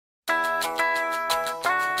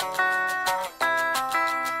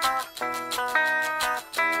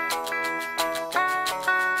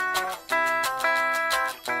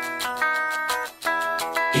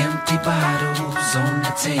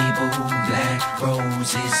table, black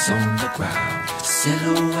roses on the ground,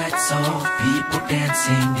 silhouettes of people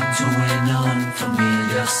dancing into an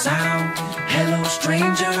unfamiliar sound. Hello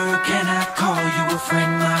stranger, can I call you a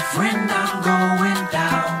friend? My friend, I'm going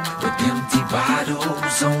down. With empty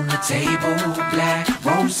bottles on the table, black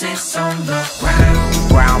roses on the ground.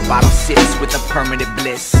 Brown bottle sips with a permanent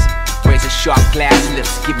bliss. Raise a sharp glass,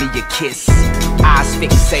 lips, give me a kiss. Eyes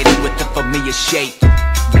fixated with the familiar shape.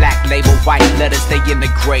 Black label, white letters, they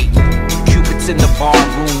integrate. Cupids in the bar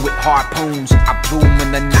room with harpoons. I bloom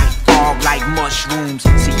in the night fog like mushrooms.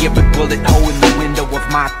 See every bullet hole in the window of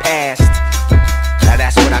my past. Now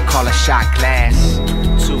that's what I call a shot glass.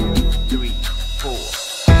 2, 3, 4.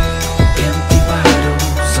 Empty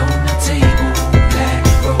bottles on the table, black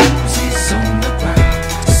roses on the ground,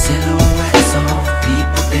 silhouettes of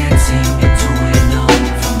people dancing into an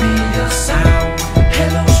unfamiliar sound.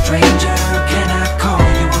 Hello stranger, can I call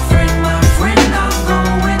you a friend? My friend, I'm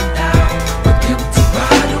going down. With empty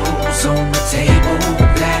bottles on the table,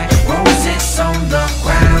 black roses on the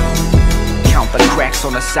ground. Count the cracks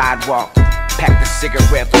on the sidewalk. Pack the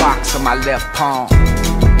cigarette box on my left palm.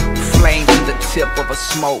 Flame to the tip of a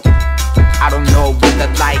smoke. I don't know where the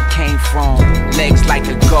light came from. Legs like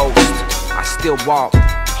a ghost, I still walk.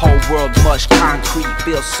 Whole world mush, concrete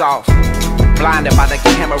feels soft. Blinded by the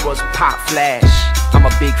camera's pop flash. I'm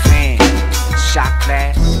a big fan. Shot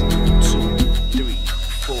glass. 2, 3,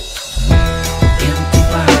 4. Empty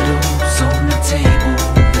bottles on the table,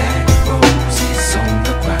 black roses on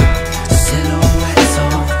the ground, silhouettes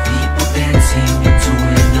of people dancing into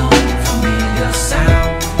an unfamiliar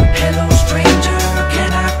sound. Hello stranger,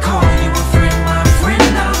 can I call you a friend? My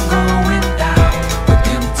friend, I'm going down. With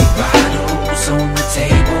empty bottles on the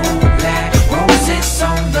table, black roses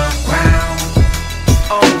on the ground.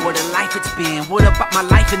 Oh, what a life it's been. What about my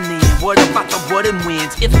life and then? What about the what and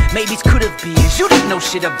wins? If maybes could have been. You didn't know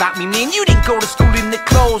shit about me, man. You didn't go to school in the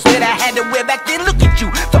clothes that I had to wear back then. Look at you,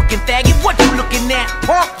 fucking faggot. What you looking at?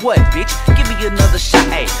 Punk what, bitch? Give me another shot.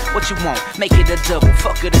 Hey, what you want? Make it a double,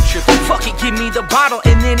 fuck it a triple. Fuck it, give me the bottle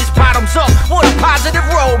and then it's bottoms up. What a positive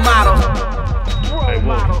role model. Hey,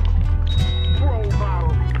 Wolf.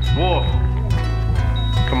 Wolf.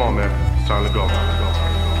 Come on, man. It's time to go.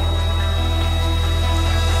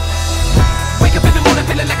 Wake up in the morning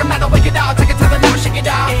feeling like I'm not awake it out. Take it to the now, shake it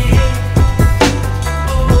out.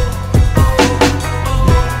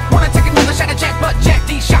 Wanna take another shot of Jack, but Jack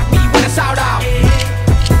D shot me when it's out out.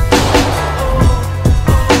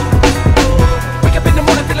 Wake up in the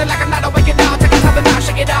morning feeling like I'm not awake it out. Take it to the now,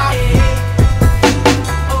 shake it out.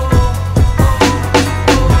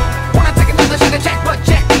 Wanna take another shot of Jack, but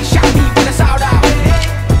Jack D shot me when it's out out.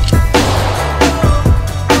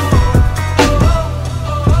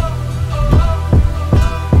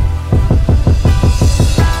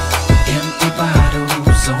 Empty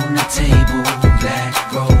bottles on the table,